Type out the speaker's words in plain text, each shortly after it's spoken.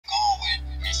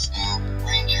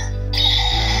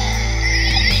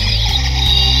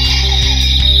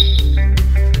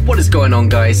going on,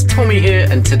 guys? Tommy here,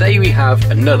 and today we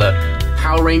have another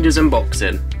Power Rangers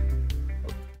unboxing.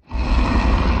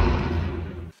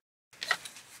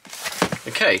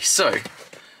 Okay, so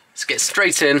let's get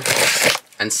straight in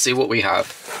and see what we have.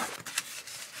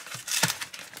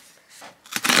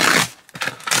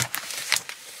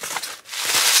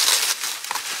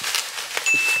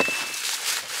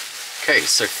 Okay,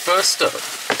 so first up,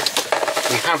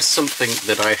 we have something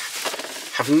that I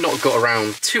have not got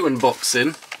around to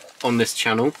unboxing on this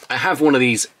channel. I have one of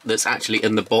these that's actually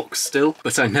in the box still,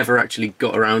 but I never actually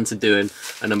got around to doing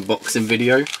an unboxing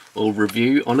video or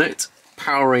review on it.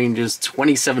 Power Rangers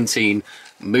 2017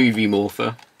 movie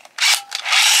Morpher.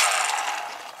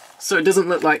 So it doesn't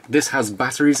look like this has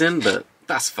batteries in, but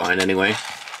that's fine anyway.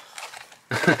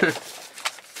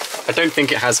 I don't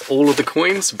think it has all of the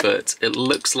coins, but it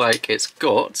looks like it's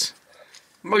got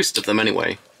most of them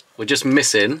anyway. We're just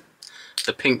missing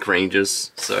the pink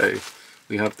Rangers, so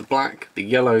we have the black, the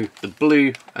yellow, the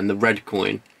blue, and the red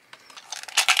coin.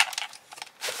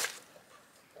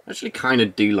 I actually kind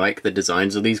of do like the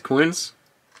designs of these coins.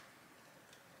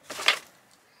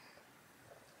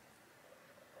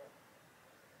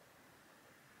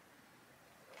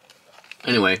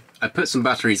 Anyway, I put some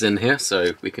batteries in here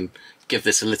so we can give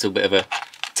this a little bit of a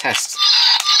test.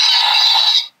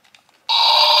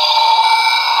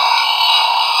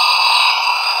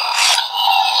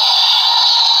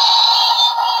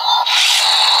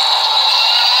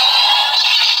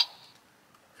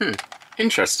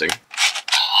 Interesting.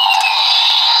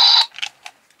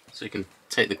 So you can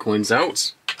take the coins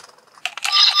out.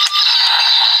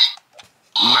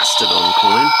 Mastodon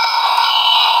coin.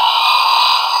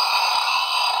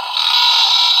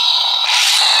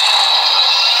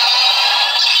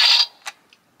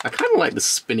 I kind of like the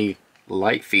spinny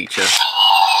light feature.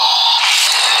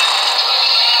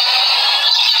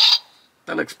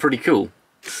 That looks pretty cool.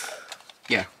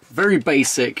 Yeah, very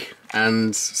basic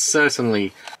and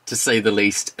certainly, to say the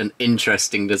least, an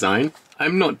interesting design.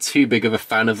 I'm not too big of a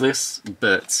fan of this,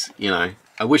 but, you know,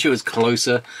 I wish it was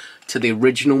closer to the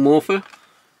original Morpher,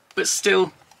 but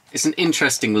still, it's an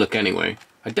interesting look anyway.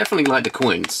 I definitely like the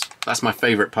coins. That's my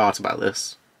favourite part about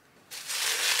this.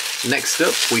 Next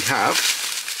up, we have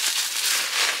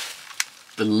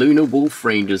the Lunar Wolf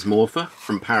Rangers Morpher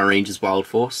from Power Rangers Wild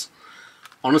Force.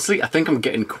 Honestly, I think I'm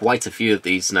getting quite a few of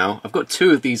these now. I've got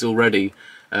 2 of these already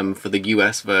for the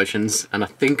US versions, and I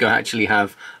think I actually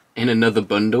have in another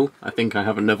bundle. I think I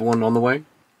have another one on the way.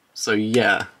 So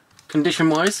yeah,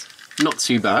 condition-wise, not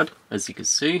too bad. As you can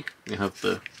see, we have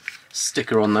the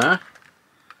sticker on there.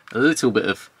 A little bit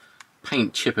of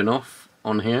paint chipping off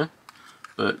on here,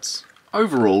 but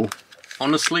overall,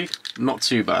 honestly, not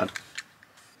too bad.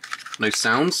 No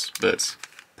sounds, but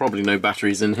probably no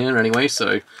batteries in here anyway,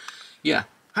 so yeah.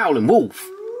 Howling Wolf!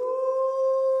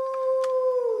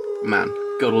 Man,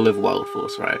 gotta love Wild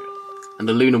Force, right? And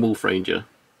the Lunar Wolf Ranger,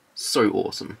 so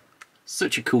awesome.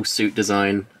 Such a cool suit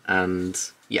design, and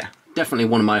yeah, definitely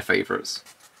one of my favourites.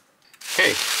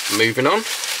 Okay, moving on.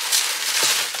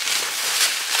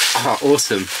 Ah,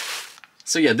 awesome.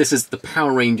 So yeah, this is the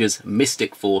Power Rangers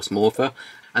Mystic Force Morpher,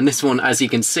 and this one, as you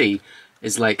can see,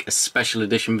 is like a special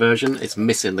edition version. It's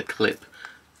missing the clip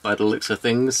by the looks of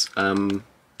things,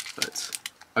 but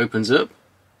opens up,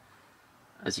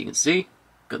 as you can see.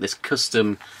 Got this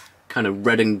custom kind of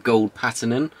red and gold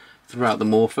patterning throughout the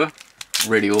Morpher.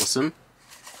 Really awesome.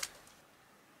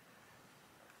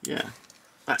 Yeah,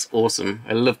 that's awesome.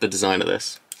 I love the design of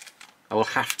this. I will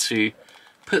have to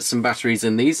put some batteries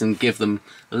in these and give them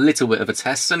a little bit of a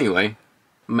test anyway.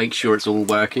 Make sure it's all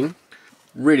working.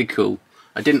 Really cool.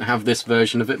 I didn't have this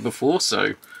version of it before,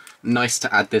 so nice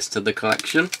to add this to the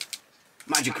collection.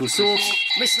 Magical Source,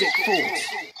 Mystic Force.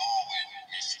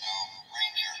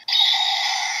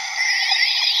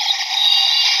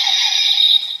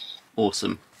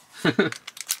 Awesome.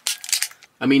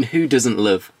 I mean, who doesn't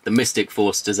love the Mystic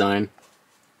Force design?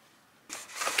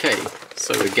 Okay,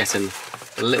 so we're getting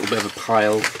a little bit of a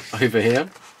pile over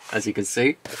here, as you can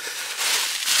see.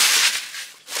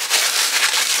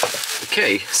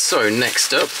 Okay, so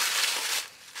next up,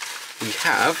 we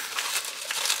have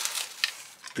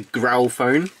the Growl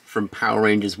Phone from Power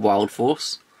Rangers Wild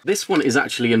Force. This one is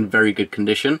actually in very good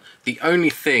condition. The only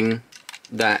thing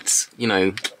that, you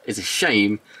know, is a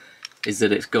shame is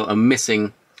that it's got a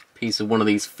missing piece of one of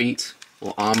these feet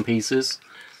or arm pieces.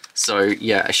 So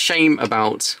yeah, a shame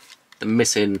about the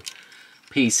missing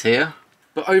piece here.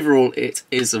 But overall, it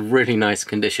is a really nice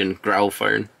condition Growl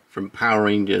Phone from Power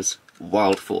Rangers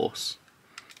Wild Force.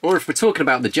 Or if we're talking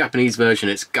about the Japanese version,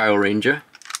 it's Gale Ranger.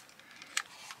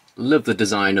 Love the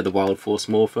design of the Wild Force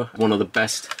Morpher. One of the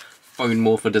best phone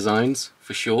Morpher designs,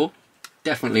 for sure.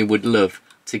 Definitely would love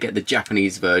to get the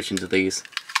Japanese versions of these.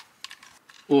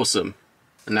 Awesome.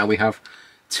 And now we have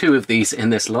 2 of these in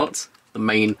this lot, the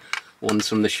main ones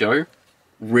from the show.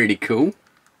 Really cool.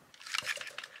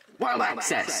 Wild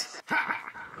access! Ha!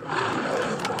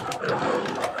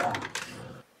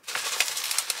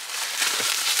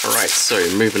 Alright, so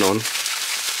moving on.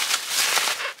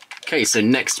 Okay, so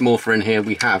next morpher in here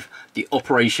we have the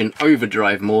Operation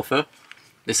Overdrive morpher.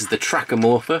 This is the tracker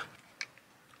morpher.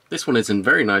 This one is in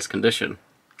very nice condition.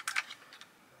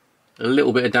 A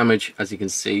little bit of damage, as you can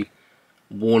see,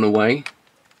 worn away,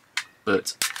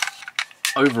 but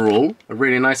overall a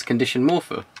really nice condition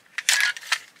morpher.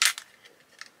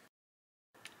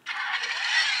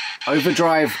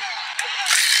 Overdrive,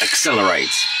 accelerate.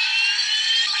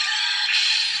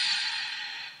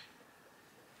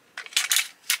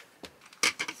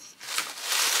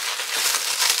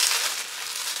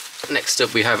 Next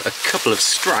up we have a couple of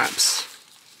straps,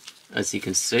 as you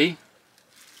can see.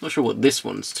 Not sure what this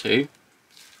one's to.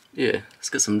 Yeah, it's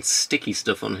got some sticky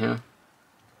stuff on here.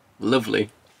 Lovely.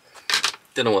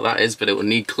 Don't know what that is, but it will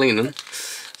need cleaning.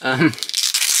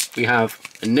 We have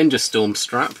a Ninja Storm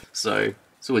strap, so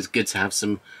it's always good to have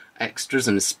some extras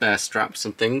and spare straps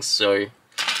and things. So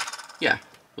yeah,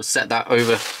 we'll set that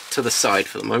over to the side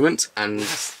for the moment. And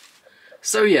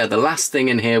so yeah, the last thing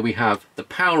in here we have the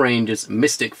Power Rangers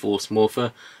Mystic Force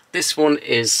morpher. This one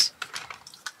is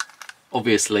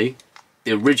obviously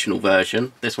the original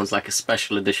version. This one's like a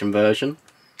special edition version.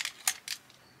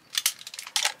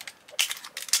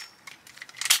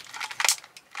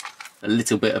 A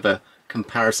little bit of a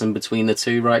comparison between the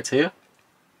two right here.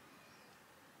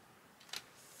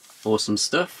 Awesome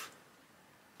stuff.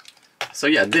 So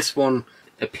yeah, this one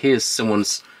appears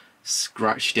someone's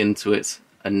scratched into it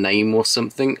a name or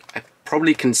something. I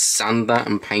probably can sand that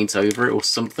and paint over it or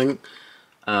something.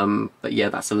 But yeah,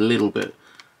 that's a little bit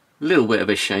of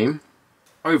a shame.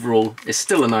 Overall, it's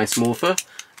still a nice morpher,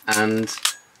 and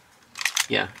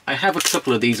yeah, I have a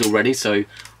couple of these already, so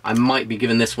I might be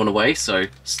giving this one away, so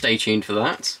stay tuned for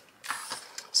that.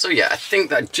 So yeah, I think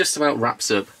that just about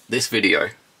wraps up this video.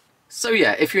 So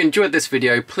yeah, if you enjoyed this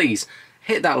video, please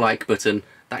hit that like button.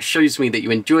 That shows me that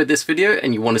you enjoyed this video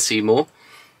and you want to see more.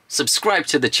 Subscribe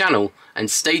to the channel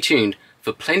and stay tuned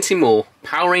for plenty more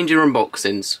Power Ranger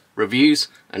unboxings, reviews,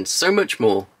 and so much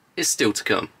more is still to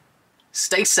come.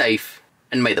 Stay safe,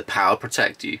 and may the power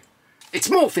protect you. It's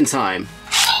morphin' time!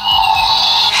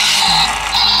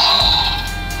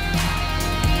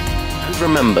 And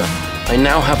remember, I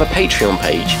now have a Patreon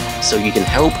page, so you can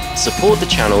help support the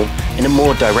channel in a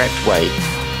more direct way,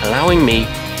 allowing me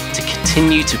to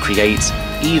continue to create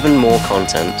even more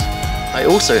content. I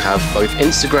also have both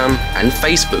Instagram and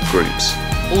Facebook groups.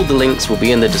 All the links will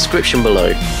be in the description below.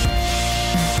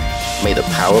 May the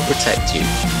power protect you.